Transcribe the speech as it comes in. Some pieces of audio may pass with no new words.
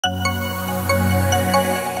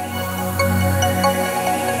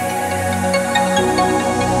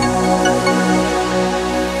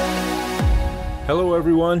Hello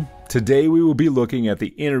everyone. Today we will be looking at the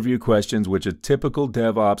interview questions which a typical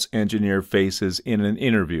DevOps engineer faces in an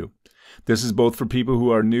interview. This is both for people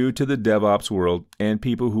who are new to the DevOps world and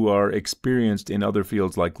people who are experienced in other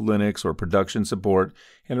fields like Linux or production support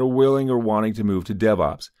and are willing or wanting to move to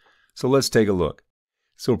DevOps. So let's take a look.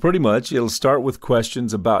 So pretty much it'll start with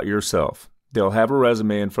questions about yourself. They'll have a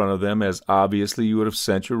resume in front of them, as obviously you would have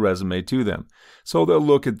sent your resume to them. So they'll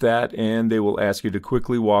look at that and they will ask you to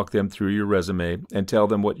quickly walk them through your resume and tell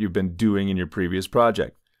them what you've been doing in your previous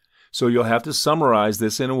project. So you'll have to summarize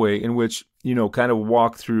this in a way in which, kind of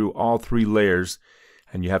walk through all three layers,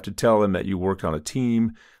 and you have to tell them that you worked on a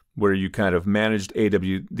team where you kind of managed the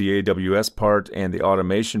AWS part and the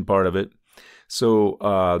automation part of it. So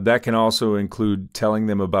that can also include telling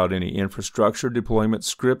them about any infrastructure deployment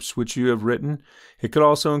scripts which you have written. It could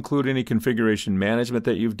also include any configuration management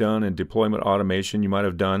that you've done and deployment automation you might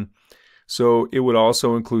have done. So it would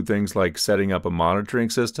also include things like setting up a monitoring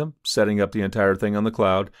system, setting up the entire thing on the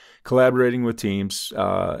cloud, collaborating with teams,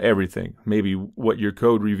 everything. Maybe what your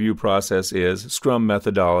code review process is, Scrum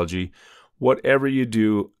methodology, whatever you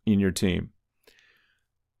do in your team.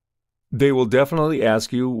 They will definitely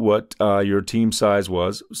ask you what your team size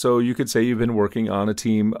was. So you could say you've been working on a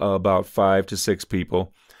team about 5 to 6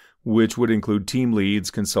 people, which would include team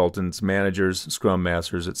leads, consultants, managers, scrum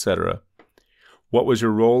masters, etc. What was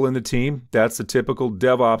your role in the team? That's the typical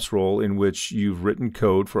DevOps role in which you've written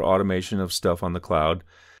code for automation of stuff on the cloud.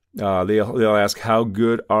 They'll ask, how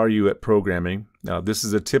good are you at programming? Now, this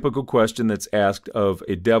is a typical question that's asked of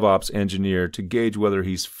a DevOps engineer to gauge whether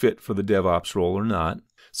he's fit for the DevOps role or not.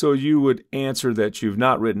 So you would answer that you've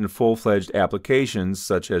not written full-fledged applications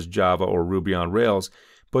such as Java or Ruby on Rails,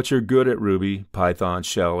 but you're good at Ruby, Python,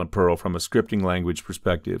 Shell, and Perl from a scripting language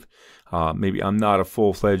perspective. Maybe I'm not a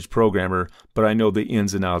full-fledged programmer, but I know the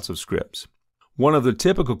ins and outs of scripts. One of the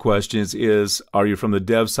typical questions is, are you from the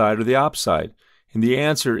dev side or the ops side? And the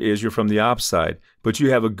answer is you're from the ops side, but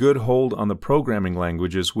you have a good hold on the programming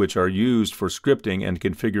languages which are used for scripting and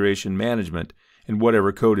configuration management, and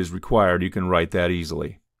whatever code is required, you can write that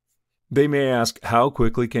easily. They may ask, how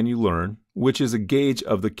quickly can you learn, which is a gauge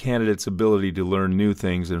of the candidate's ability to learn new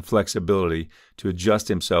things and flexibility to adjust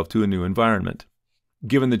himself to a new environment.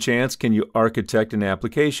 Given the chance, can you architect an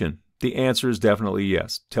application? The answer is definitely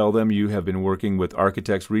yes. Tell them you have been working with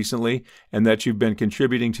architects recently and that you've been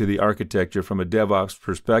contributing to the architecture from a DevOps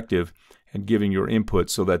perspective and giving your input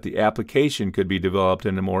so that the application could be developed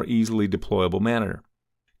in a more easily deployable manner.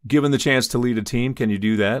 Given the chance to lead a team, can you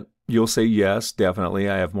do that? You'll say yes, definitely.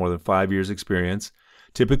 I have more than 5 years experience.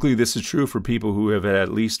 Typically, this is true for people who have had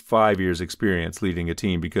at least 5 years experience leading a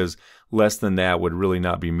team, because less than that would really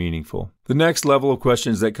not be meaningful. The next level of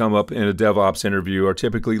questions that come up in a DevOps interview are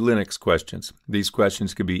typically Linux questions. These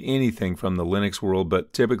questions could be anything from the Linux world,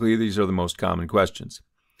 but typically these are the most common questions.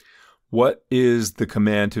 What is the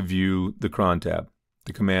command to view the CRONTAB?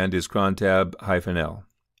 The command is CRONTAB-L.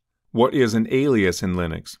 What is an alias in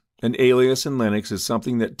Linux? An alias in Linux is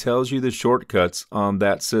something that tells you the shortcuts on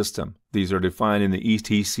that system. These are defined in the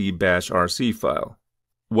etc-rc file.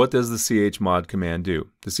 What does the CHMOD command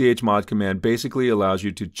do? The CHMOD command basically allows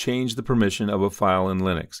you to change the permission of a file in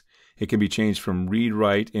Linux. It can be changed from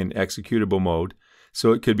read-write in executable mode,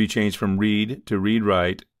 so it could be changed from read to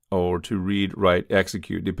read-write or to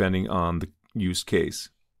read-write-execute depending on the use case.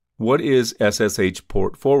 What is SSH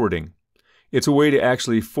port forwarding? It's a way to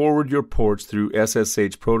actually forward your ports through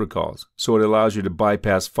SSH protocols. So it allows you to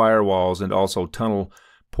bypass firewalls and also tunnel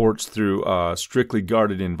ports through strictly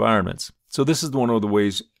guarded environments. So this is one of the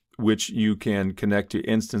ways which you can connect to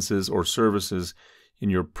instances or services in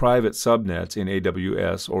your private subnets in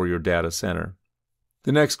AWS or your data center.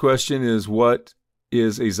 The next question is, what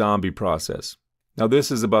is a zombie process? Now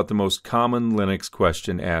this is about the most common Linux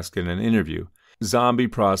question asked in an interview. Zombie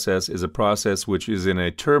process is a process which is in a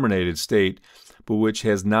terminated state, but which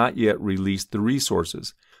has not yet released the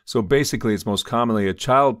resources. So basically, it's most commonly a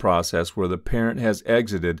child process where the parent has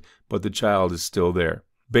exited, but the child is still there.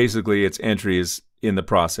 Basically, its entry is in the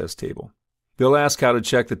process table. They'll ask how to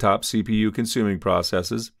check the top CPU consuming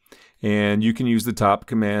processes, and you can use the top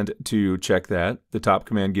command to check that. The top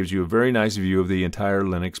command gives you a very nice view of the entire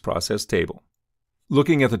Linux process table.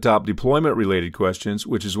 Looking at the top deployment-related questions,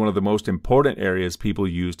 which is one of the most important areas people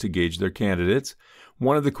use to gauge their candidates,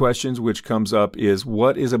 one of the questions which comes up is,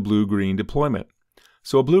 what is a blue-green deployment?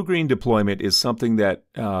 So a blue-green deployment is something that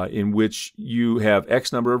in which you have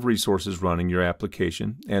X number of resources running your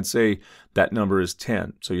application, and say that number is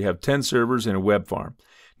 10. So you have 10 servers in a web farm.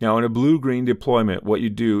 Now in a blue-green deployment, what you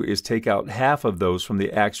do is take out half of those from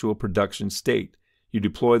the actual production state. You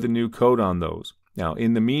deploy the new code on those. Now,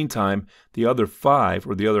 in the meantime, the other 5,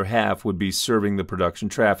 or the other half, would be serving the production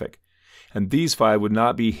traffic. And these 5 would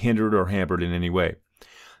not be hindered or hampered in any way.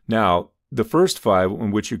 Now, the first 5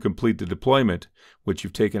 in which you complete the deployment, which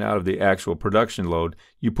you've taken out of the actual production load,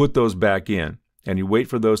 you put those back in, and you wait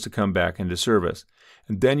for those to come back into service.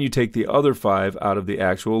 And then you take the other 5 out of the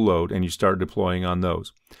actual load and you start deploying on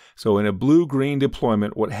those. So in a blue-green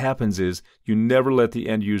deployment, what happens is you never let the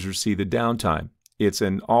end user see the downtime. It's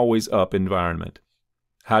an always-up environment.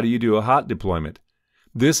 How do you do a hot deployment?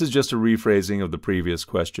 This is just a rephrasing of the previous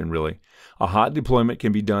question, really. A hot deployment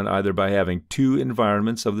can be done either by having 2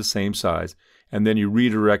 environments of the same size, and then you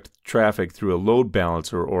redirect traffic through a load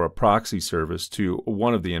balancer or a proxy service to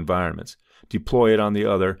one of the environments, deploy it on the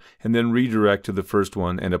other, and then redirect to the first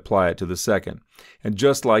one and apply it to the second. And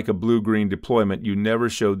just like a blue-green deployment, you never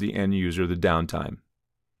showed the end user the downtime.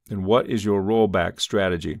 And what is your rollback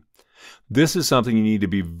strategy? This is something you need to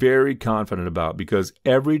be very confident about because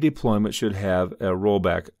every deployment should have a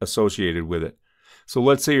rollback associated with it. So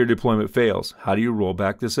let's say your deployment fails. How do you roll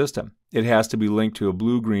back the system? It has to be linked to a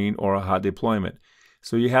blue-green or a hot deployment.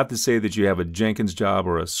 So you have to say that you have a Jenkins job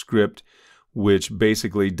or a script which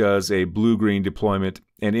basically does a blue-green deployment,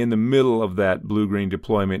 and in the middle of that blue-green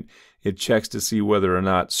deployment, it checks to see whether or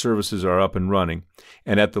not services are up and running,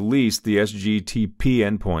 and at the least, the SGTP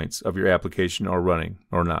endpoints of your application are running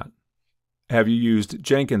or not. Have you used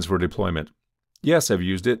Jenkins for deployment? Yes, I've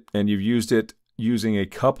used it, and you've used it using a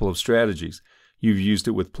couple of strategies. You've used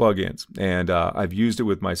it with plugins, and I've used it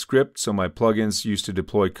with my script, so my plugins used to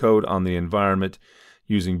deploy code on the environment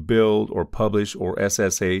using build or publish or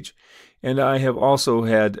SSH, and I have also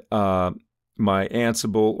had my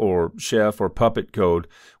Ansible or CHEF or Puppet code,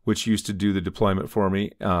 which used to do the deployment for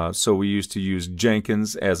me. So we used to use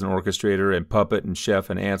Jenkins as an orchestrator and Puppet and CHEF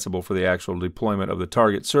and Ansible for the actual deployment of the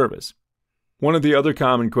target service. One of the other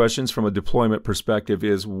common questions from a deployment perspective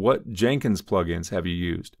is, what Jenkins plugins have you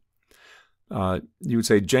used? You would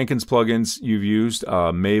say Jenkins plugins you've used,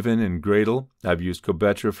 Maven and Gradle. I've used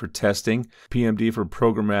Cobetra for testing, PMD for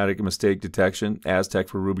programmatic mistake detection, Aztec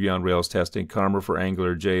for Ruby on Rails testing, Karma for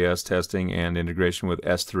AngularJS testing and integration with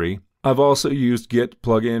S3. I've also used Git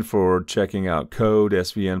plugin for checking out code,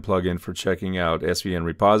 SVN plugin for checking out SVN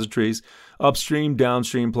repositories, Upstream,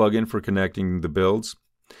 Downstream plugin for connecting the builds.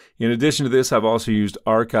 In addition to this, I've also used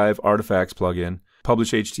Archive Artifacts plugin,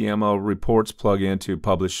 Publish HTML Reports plugin to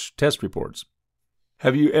publish test reports.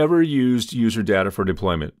 Have you ever used user data for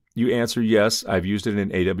deployment? You answer yes, I've used it in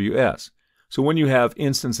AWS. So when you have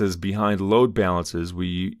instances behind load balances,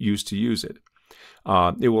 we used to use it.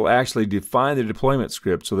 It will actually define the deployment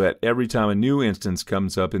script so that every time a new instance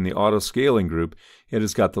comes up in the auto-scaling group, it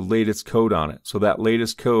has got the latest code on it. So that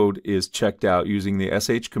latest code is checked out using the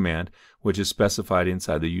sh command, which is specified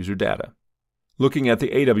inside the user data. Looking at the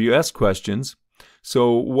AWS questions,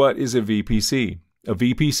 so what is a VPC? A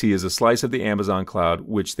VPC is a slice of the Amazon cloud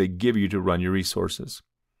which they give you to run your resources.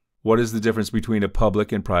 What is the difference between a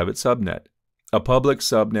public and private subnet? A public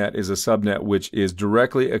subnet is a subnet which is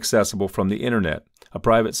directly accessible from the internet. A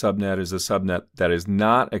private subnet is a subnet that is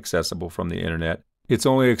not accessible from the internet. It's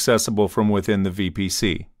only accessible from within the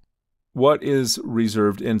VPC. What is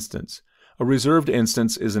reserved instance? A reserved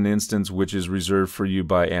instance is an instance which is reserved for you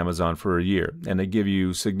by Amazon for a year, and they give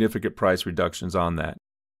you significant price reductions on that.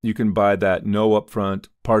 You can buy that no upfront,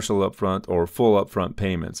 partial upfront, or full upfront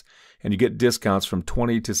payments, and you get discounts from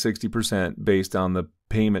 20 to 60% based on the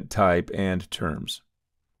payment type and terms.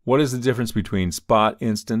 What is the difference between spot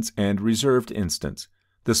instance and reserved instance?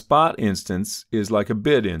 The spot instance is like a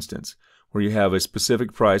bid instance, where you have a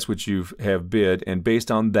specific price which you have bid, and based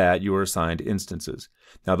on that you are assigned instances.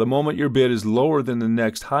 Now the moment your bid is lower than the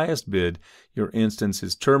next highest bid, your instance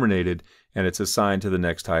is terminated and it's assigned to the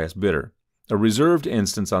next highest bidder. A reserved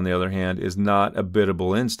instance, on the other hand, is not a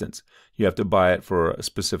biddable instance. You have to buy it for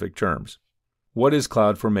specific terms. What is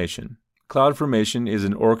CloudFormation? CloudFormation is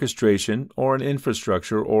an orchestration or an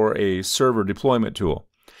infrastructure or a server deployment tool,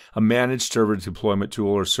 a managed server deployment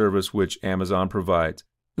tool or service which Amazon provides.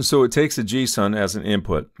 So it takes a JSON as an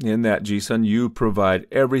input. In that JSON, you provide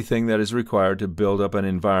everything that is required to build up an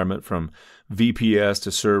environment, from VPS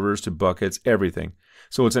to servers to buckets, everything.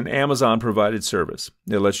 So it's an Amazon-provided service.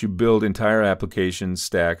 It lets you build entire application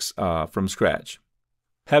stacks from scratch.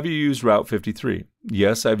 Have you used Route 53?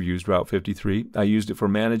 Yes, I've used Route 53. I used it for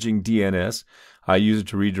managing DNS. I use it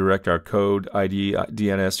to redirect our code ID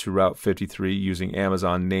DNS to Route 53 using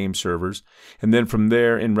Amazon name servers. And then from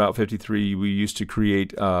there in Route 53, we used to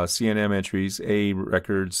create CNM entries, A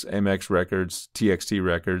records, MX records, TXT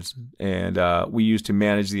records, and we used to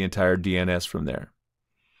manage the entire DNS from there.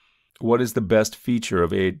 What is the best feature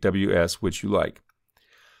of AWS which you like?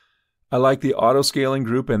 I like the auto-scaling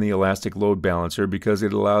group and the elastic load balancer because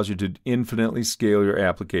it allows you to infinitely scale your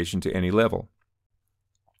application to any level.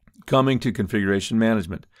 Coming to configuration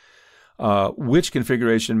management. Which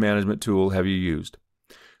configuration management tool have you used?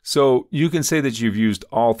 So you can say that you've used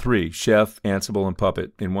all three, CHEF, ANSIBLE, and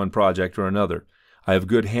Puppet, in one project or another. I have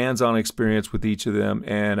good hands-on experience with each of them,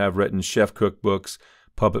 and I've written CHEF cookbooks,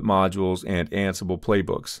 Puppet modules, and ANSIBLE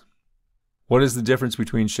playbooks. What is the difference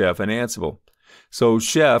between CHEF and ANSIBLE? So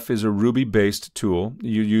CHEF is a Ruby-based tool. It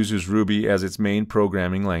uses Ruby as its main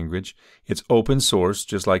programming language. It's open source,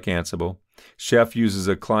 just like ANSIBLE. CHEF uses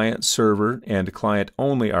a client-server and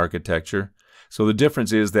client-only architecture. So the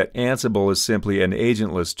difference is that ANSIBLE is simply an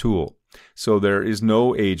agentless tool. So there is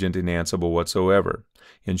no agent in ANSIBLE whatsoever.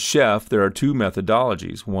 In CHEF, there are two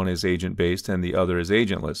methodologies. One is agent-based and the other is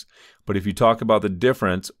agentless. But if you talk about the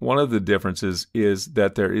difference, one of the differences is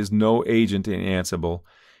that there is no agent in ANSIBLE.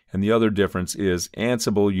 And the other difference is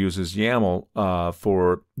ANSIBLE uses YAML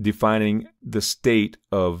for defining the state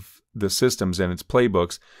of the systems and its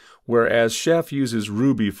playbooks, whereas CHEF uses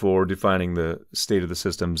Ruby for defining the state of the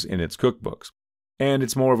systems in its cookbooks. And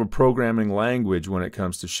it's more of a programming language when it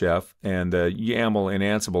comes to CHEF, and the YAML in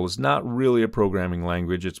ANSIBLE is not really a programming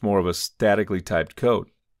language, it's more of a statically typed code.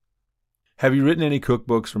 Have you written any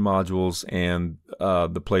cookbooks or modules and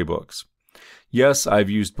the playbooks? Yes, I've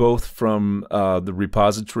used both from the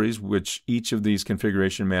repositories which each of these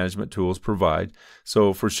configuration management tools provide.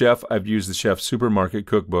 So for CHEF, I've used the CHEF Supermarket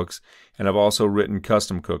cookbooks, and I've also written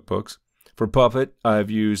custom cookbooks. For Puppet, I've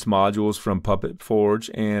used modules from Puppet Forge,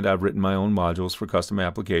 and I've written my own modules for custom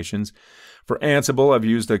applications. For ANSIBLE, I've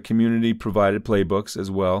used the community-provided playbooks as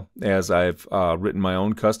well as I've written my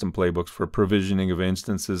own custom playbooks for provisioning of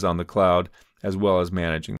instances on the cloud as well as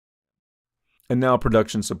managing them. And now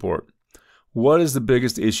production support. What is the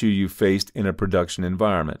biggest issue you faced in a production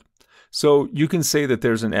environment? So you can say that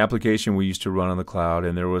there's an application we used to run on the cloud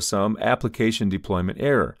and there was some application deployment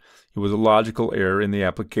error. It was a logical error in the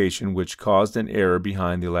application which caused an error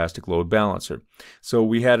behind the elastic load balancer. So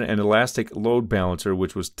we had an elastic load balancer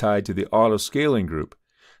which was tied to the auto-scaling group.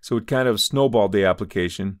 So it kind of snowballed the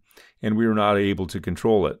application and we were not able to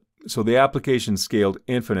control it. So the application scaled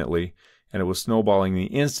infinitely and it was snowballing the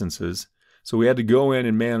instances. So we had to go in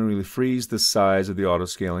and manually freeze the size of the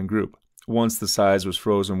auto-scaling group. Once the size was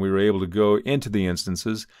frozen, we were able to go into the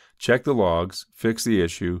instances, check the logs, fix the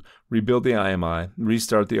issue, rebuild the IMI,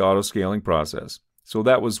 restart the auto-scaling process. So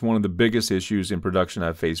that was one of the biggest issues in production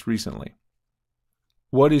I've faced recently.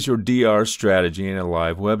 What is your DR strategy in a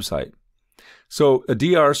live website? So a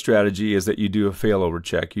DR strategy is that you do a failover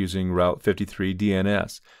check using Route 53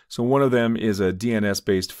 DNS. So one of them is a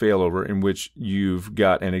DNS-based failover in which you've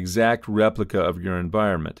got an exact replica of your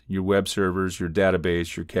environment, your web servers, your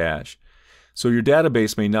database, your cache. So your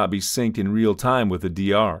database may not be synced in real time with a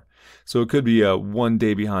DR. So it could be a 1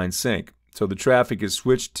 day behind sync. So the traffic is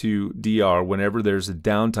switched to DR whenever there's a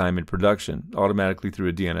downtime in production, automatically through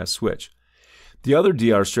a DNS switch. The other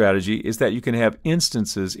DR strategy is that you can have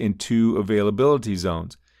instances in 2 availability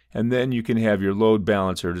zones, and then you can have your load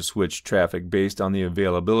balancer to switch traffic based on the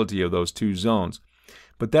availability of those 2 zones.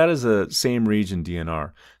 But that is a same region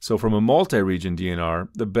DNR. So from a multi-region DNR,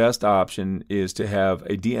 the best option is to have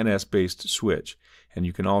a DNS-based switch. And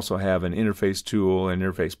you can also have an interface tool, an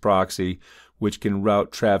interface proxy, which can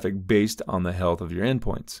route traffic based on the health of your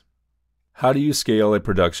endpoints. How do you scale a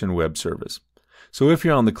production web service? So if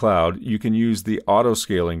you're on the cloud, you can use the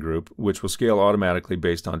auto-scaling group, which will scale automatically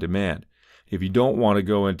based on demand. If you don't want to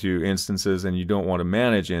go into instances and you don't want to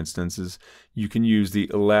manage instances, you can use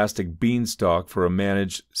the elastic beanstalk for a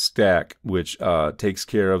managed stack, which takes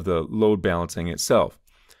care of the load balancing itself.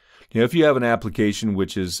 Now, if you have an application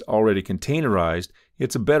which is already containerized,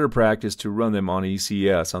 it's a better practice to run them on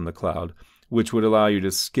ECS on the cloud, which would allow you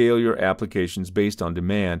to scale your applications based on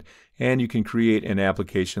demand, and you can create an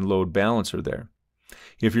application load balancer there.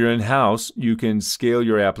 If you're in-house, you can scale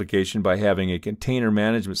your application by having a container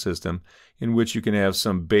management system in which you can have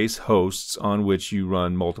some base hosts on which you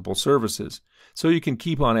run multiple services. So you can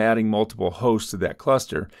keep on adding multiple hosts to that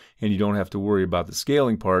cluster, and you don't have to worry about the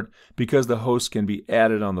scaling part because the hosts can be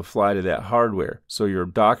added on the fly to that hardware. So your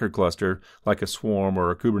Docker cluster, like a Swarm or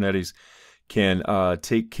a Kubernetes, can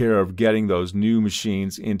take care of getting those new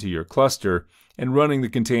machines into your cluster and running the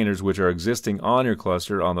containers which are existing on your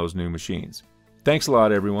cluster on those new machines. Thanks a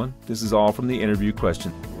lot, everyone. This is all from the interview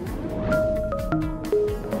question.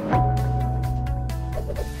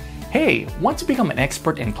 Hey, want to become an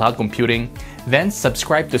expert in cloud computing? Then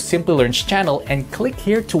subscribe to Simplilearn's channel and click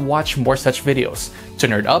here to watch more such videos. To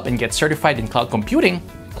nerd up and get certified in cloud computing,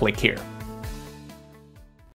 click here.